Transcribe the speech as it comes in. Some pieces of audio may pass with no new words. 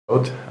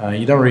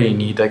You don't really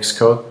need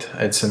Xcode.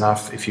 It's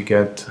enough if you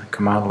get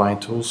command line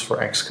tools for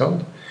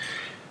Xcode.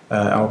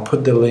 I'll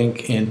put the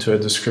link into the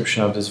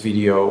description of this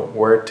video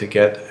where to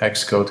get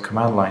Xcode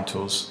command line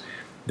tools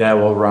that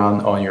will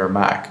run on your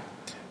Mac.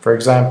 For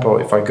example,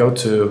 if I go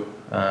to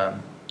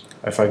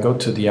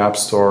the App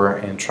Store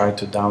and try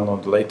to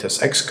download the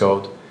latest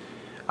Xcode,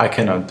 I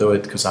cannot do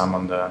it because I'm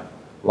on the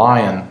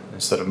Lion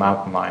instead of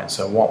Mountain Lion,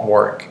 so it won't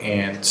work,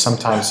 and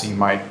sometimes you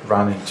might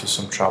run into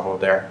some trouble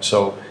there.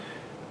 So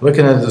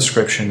looking at the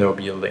description, there will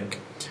be a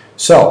link.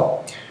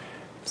 So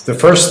the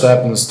first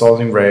step in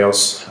installing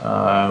Rails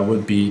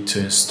would be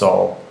to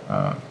install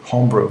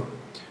Homebrew.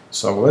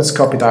 So let's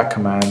copy that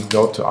command,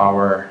 go to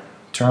our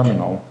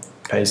terminal,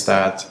 paste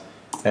that,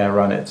 and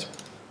run it.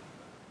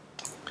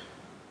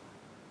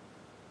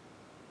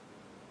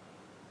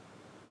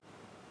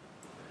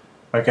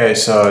 Okay,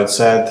 so it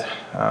said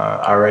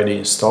I already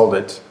installed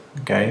it.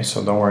 Okay,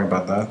 so don't worry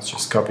about that.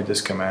 Just copy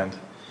this command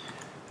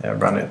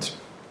and run it.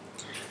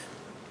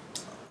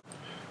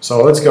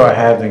 So let's go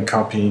ahead and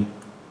copy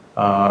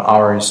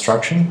our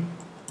instruction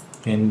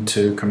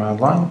into command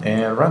line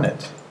and run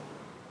it.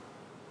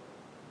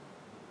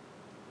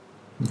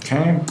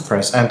 Okay,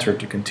 press enter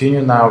to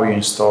continue. Now we're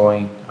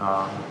installing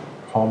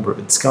Homebrew.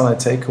 It's gonna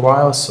take a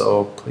while,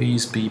 so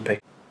please be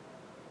patient.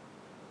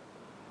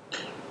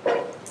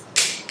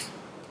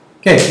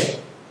 Okay,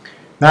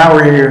 now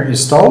we're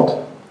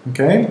installed.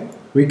 Okay,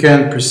 we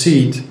can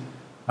proceed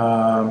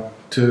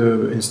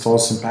to install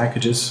some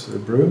packages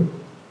with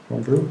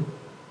Homebrew.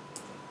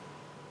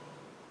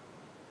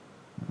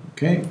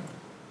 Okay,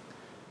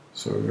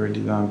 so we've already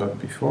done that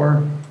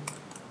before.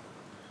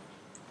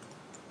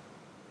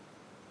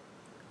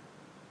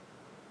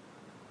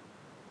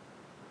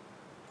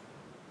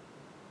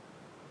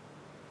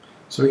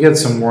 So we get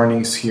some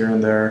warnings here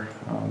and there.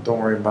 Don't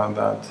worry about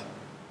that.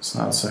 It's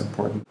not so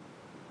important.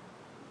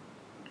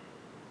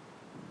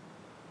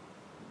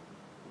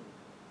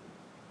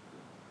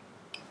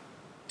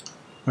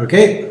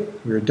 Okay,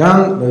 we're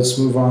done. Let's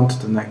move on to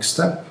the next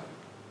step.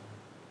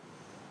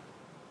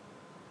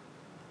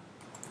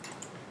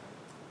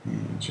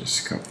 And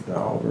just copy that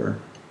over.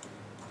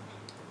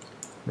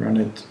 Run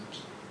it.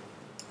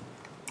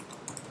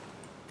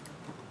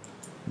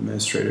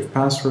 Administrative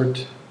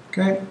password.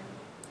 Okay.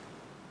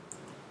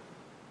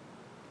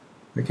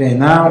 Okay,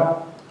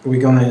 now we're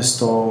going to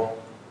install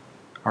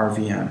our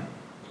VM.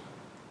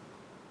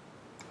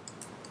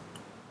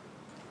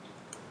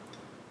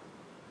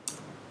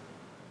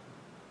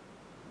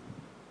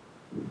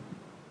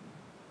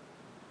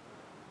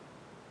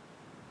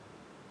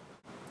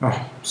 Oh,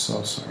 I'm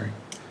so sorry.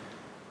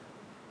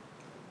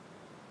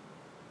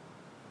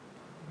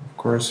 Of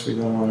course, we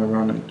don't want to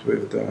run it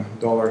with the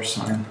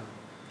 $sign.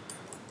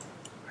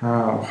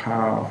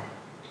 How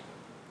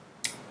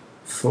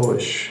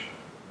foolish.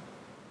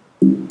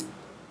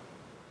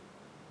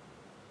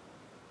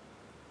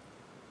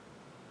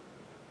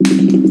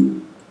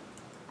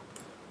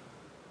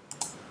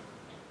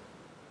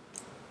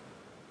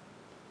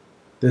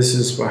 This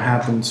is what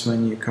happens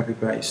when you copy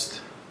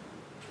paste.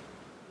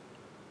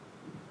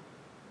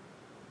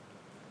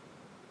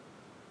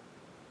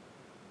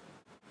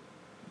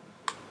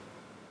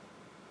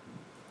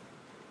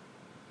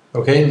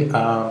 Okay,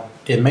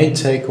 it may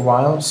take a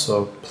while,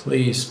 so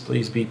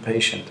please be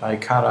patient. I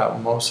cut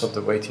out most of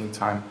the waiting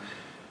time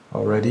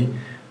already.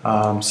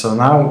 So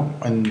now,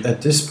 and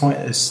at this point,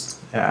 it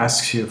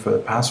asks you for the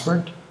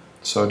password.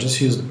 So just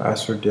use the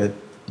password that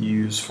you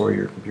use for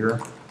your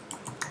computer.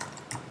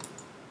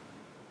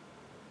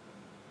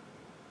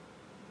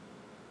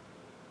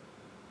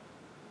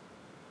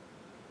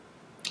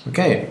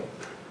 Okay,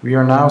 we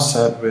are now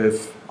set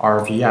with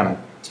RVM.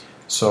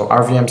 So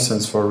RVM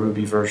stands for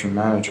Ruby Version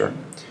Manager.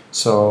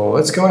 So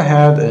let's go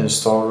ahead and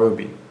install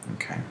Ruby.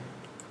 Okay.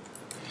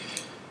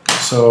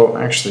 So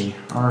actually,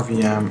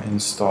 RVM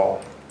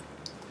install.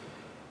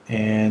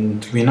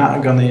 And we're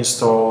not going to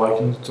install, like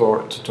in the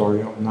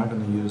tutorial, we're not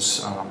going to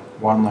use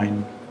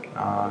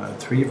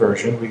 1.9.3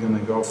 version. We're going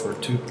to go for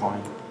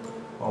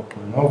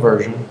 2.0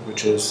 version,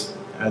 which is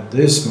at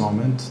this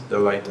moment the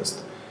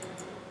latest.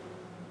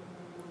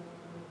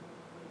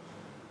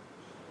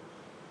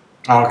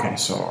 Okay,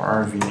 so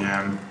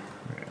RVM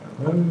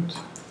load.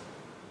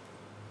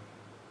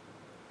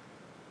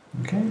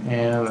 Okay,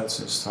 and let's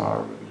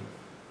install Ruby.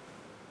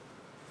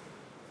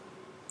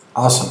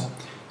 Awesome.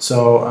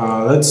 So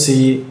let's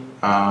see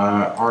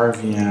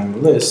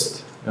RVM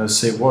list. Let's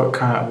see what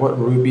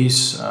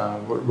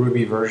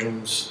Ruby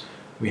versions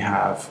we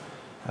have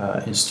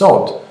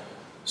installed.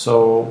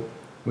 So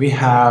we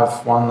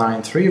have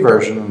 1.9.3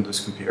 version on this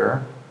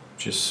computer,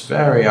 which is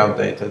very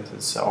outdated.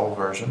 It's an old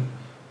version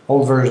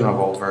of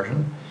old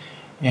version.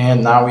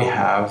 And now we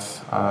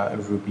have a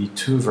Ruby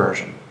 2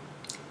 version.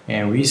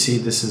 And we see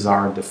this is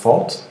our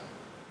default,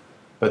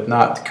 but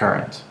not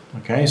current.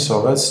 Okay, so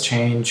let's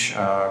change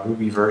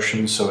Ruby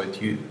version so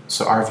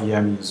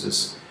RVM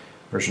uses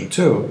version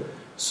 2.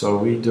 So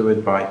we do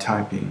it by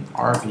typing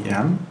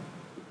RVM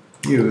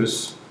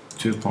use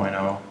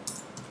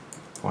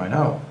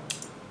 2.0.0.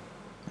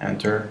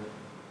 Enter,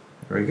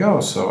 There we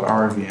go. So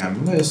our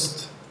VM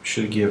list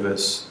should give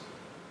us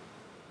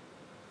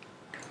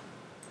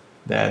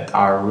that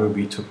our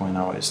Ruby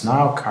 2.0 is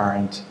now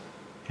current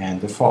and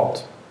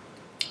default.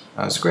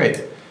 That's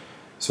great.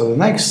 So the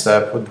next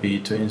step would be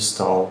to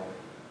install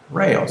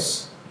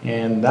Rails,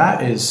 and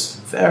that is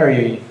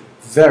very,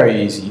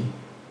 very easy.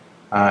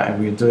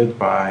 And we do it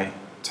by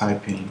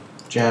typing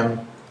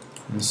gem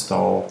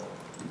install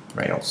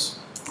Rails.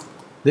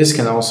 This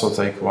can also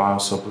take a while,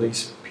 so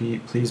please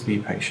be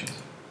patient.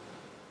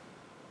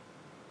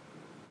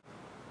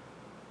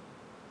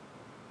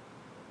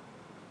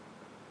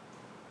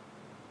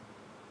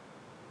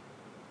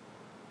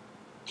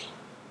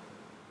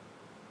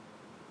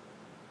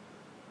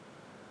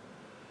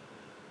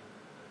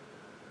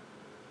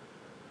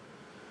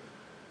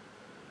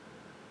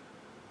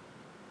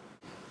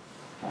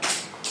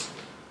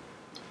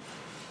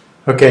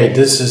 Okay,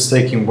 this is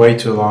taking way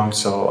too long,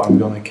 so I'm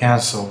going to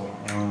cancel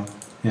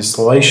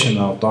installation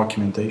of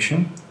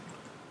documentation.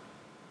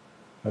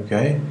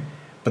 Okay,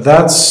 but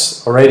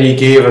that's already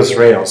gave us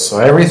Rails, so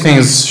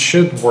everything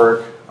should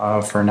work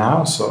for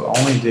now. So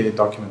only the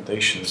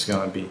documentation is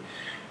going to be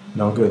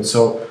no good.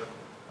 So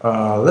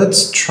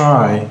let's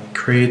try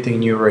creating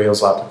new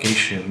Rails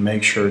application.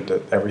 Make sure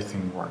that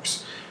everything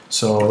works.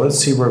 So let's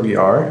see where we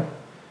are,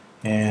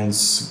 and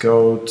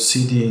go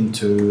cd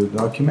into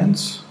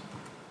documents.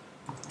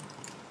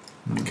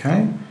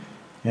 Okay,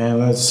 and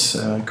let's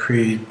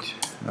create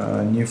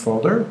a new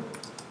folder,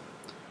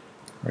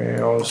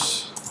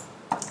 Rails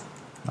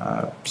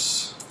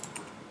apps.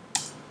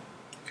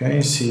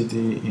 Okay,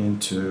 cd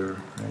into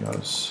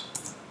Rails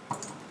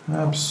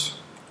apps.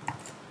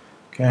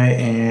 Okay,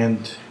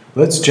 and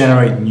let's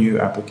generate new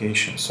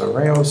applications. So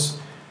Rails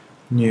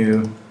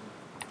new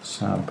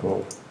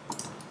sample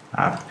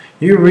app.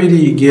 You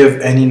really give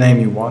any name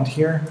you want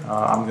here.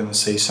 I'm going to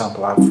say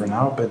sample app for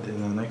now, but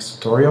in the next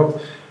tutorial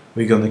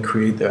we're going to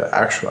create the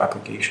actual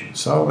application.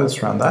 So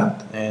let's run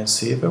that and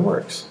see if it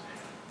works.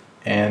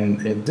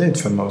 And it did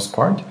for the most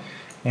part.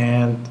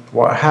 And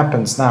what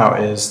happens now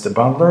is the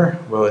bundler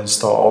will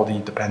install all the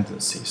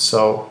dependencies.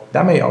 So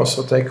that may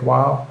also take a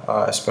while,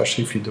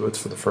 especially if you do it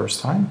for the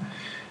first time.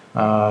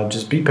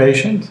 Just be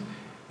patient.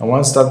 And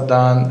once that's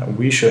done,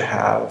 we should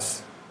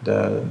have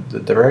the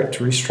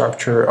directory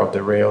structure of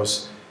the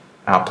Rails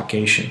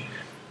application.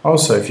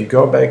 Also, if you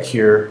go back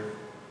here,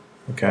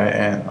 okay,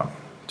 and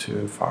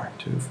too far.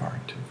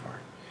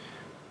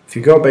 If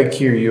you go back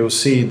here, you'll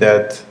see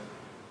that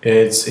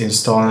it's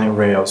installing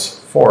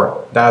Rails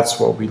 4. That's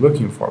what we're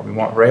looking for. We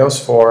want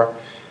Rails 4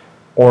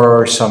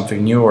 or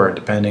something newer,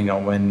 depending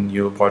on when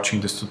you're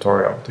watching this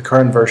tutorial. The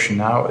current version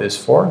now is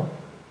 4,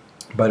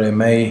 but it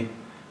may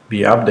be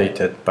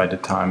updated by the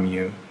time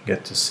you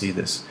get to see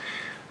this.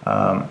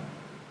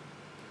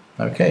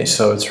 Okay,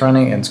 so it's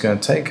running, and it's going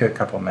to take a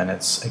couple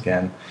minutes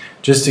again.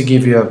 Just to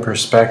give you a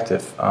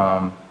perspective,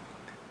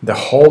 the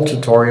whole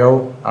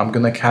tutorial, I'm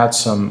going to cut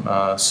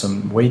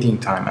some waiting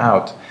time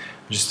out,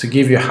 just to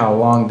give you how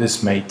long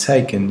this may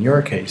take in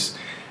your case.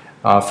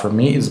 For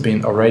me, it's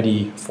been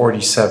already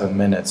 47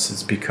 minutes.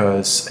 It's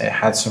because it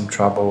had some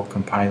trouble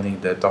compiling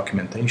the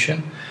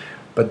documentation,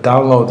 but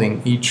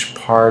downloading each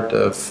part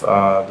of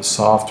the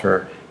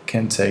software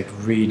can take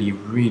really,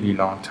 really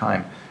long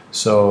time.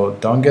 So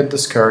don't get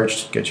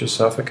discouraged. Get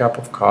yourself a cup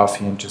of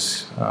coffee and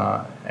just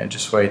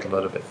wait a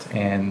little bit,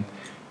 and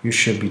you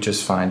should be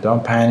just fine.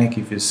 Don't panic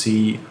if you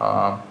see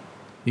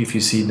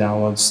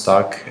download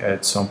stuck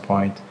at some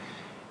point.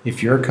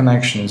 If your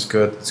connection is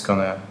good, it's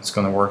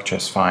gonna work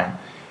just fine.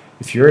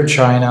 If you're in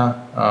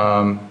China,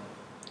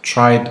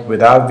 try it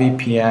without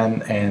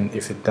VPN, and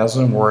if it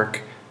doesn't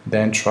work,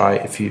 then try.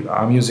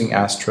 I'm using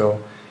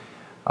Astro.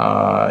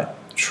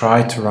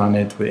 Try to run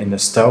it in the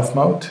stealth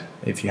mode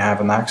if you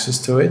have an access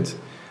to it,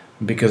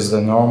 because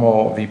the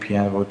normal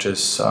VPN will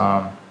just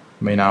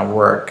may not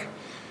work.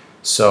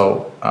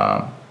 So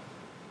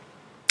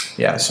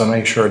yeah, so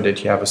make sure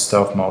that you have a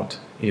stealth mode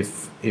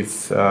if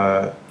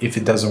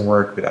it doesn't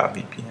work without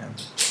VPN.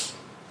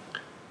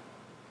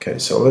 Okay,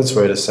 so let's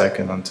wait a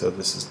second until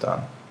this is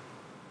done.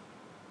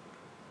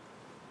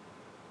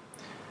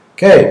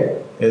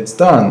 Okay, it's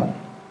done,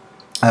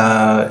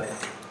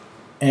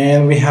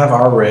 and we have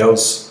our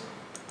Rails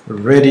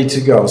ready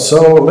to go.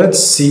 So let's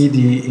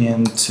cd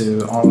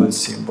into let's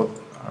see what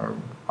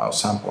our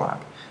sample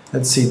app.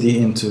 Let's cd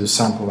into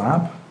sample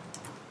app.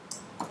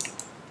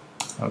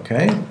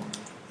 Okay,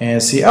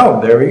 and see,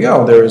 oh, there we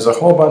go. There's a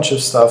whole bunch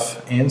of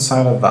stuff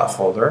inside of that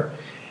folder,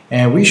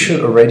 and we should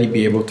already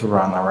be able to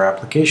run our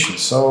application.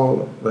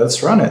 So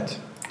let's run it.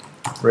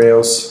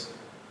 Rails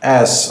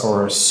S,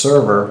 or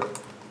server,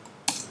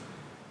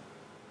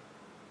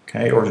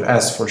 okay, or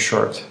S for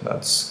short.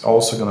 That's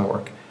also going to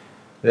work.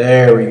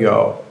 There we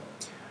go.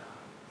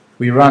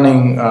 We're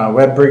running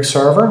WebBrick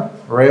server,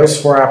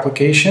 Rails 4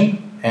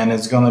 application, and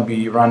it's going to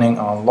be running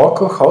on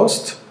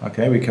localhost.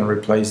 Okay, we can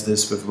replace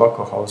this with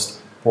localhost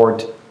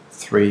port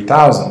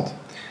 3000.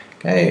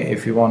 Okay,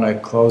 if you want to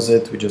close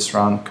it, we just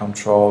run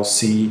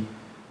Control-C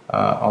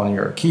on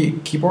your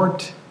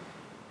keyboard,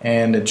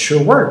 and it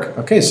should work.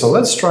 Okay, so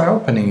let's try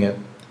opening it.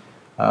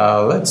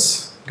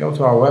 Let's go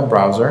to our web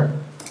browser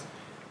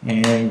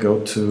and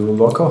go to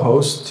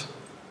localhost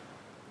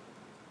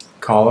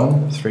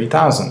colon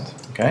 3000.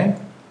 Okay,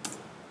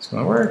 it's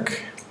gonna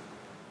work.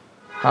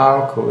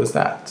 How cool is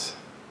that?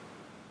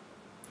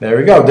 There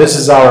we go. This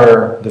is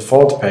our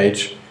default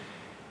page,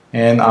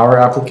 and our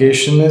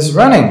application is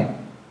running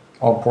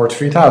on port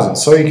 3000.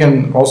 So you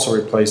can also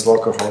replace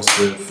localhost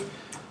with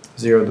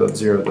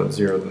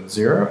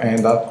 0.0.0.0, and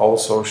that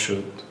also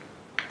should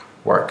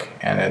work,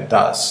 and it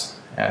does,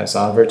 as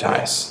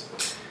advertised.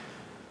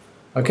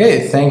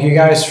 Okay, thank you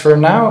guys for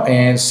now,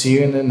 and see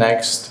you in the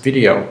next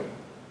video.